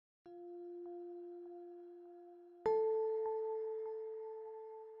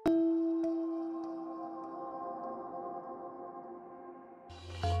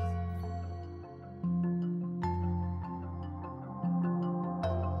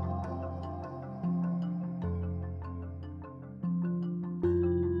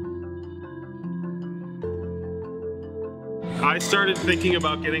I started thinking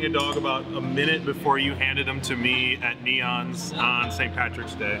about getting a dog about a minute before you handed him to me at Neon's on St.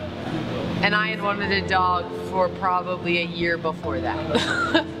 Patrick's Day. And I had wanted a dog for probably a year before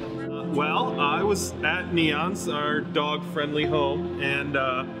that. Well, I was at Neon's, our dog-friendly home, and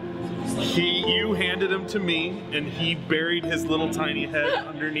you handed him to me, and he buried his little tiny head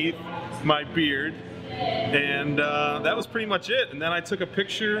underneath my beard, and that was pretty much it. And then I took a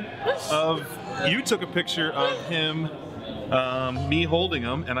picture of, you took a picture of him, me holding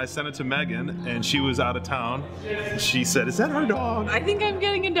him, and I sent it to Megan, and she was out of town. She said, "Is that our dog?" I think I'm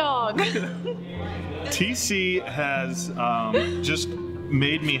getting a dog. TC has just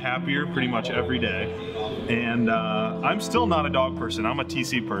made me happier pretty much every day, and I'm still not a dog person. I'm a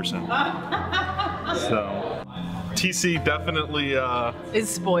TC person. So TC definitely is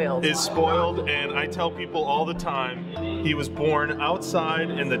spoiled. And I tell people all the time, he was born outside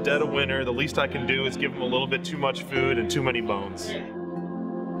in the dead of winter. The least I can do is give him a little bit too much food and too many bones.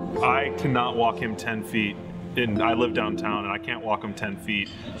 I cannot walk him 10 feet. And I live downtown, and I can't walk him 10 feet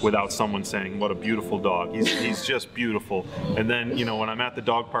without someone saying, "What a beautiful dog." He's just beautiful. And then, you know, when I'm at the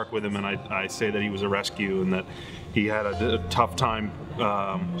dog park with him and I say that he was a rescue and that he had a tough time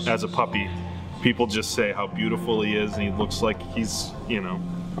as a puppy, people just say how beautiful he is, and he looks like he's, you know,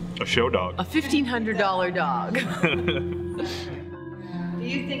 a show dog. A $1,500 dog. Do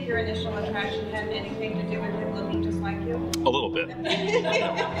you think your initial attraction had anything to do with him looking just like you? A little bit.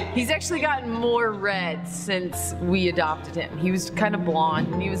 He's actually gotten more red since we adopted him. He was kind of blonde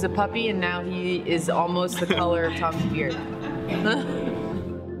when he was a puppy, and now he is almost the color of Tom's beard.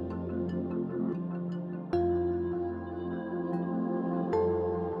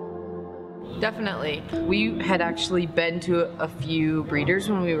 Definitely. We had actually been to a few breeders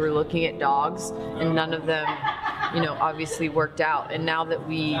when we were looking at dogs, and none of them, you know, obviously worked out. And now that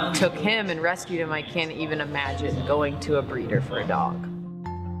we took him and rescued him, I can't even imagine going to a breeder for a dog.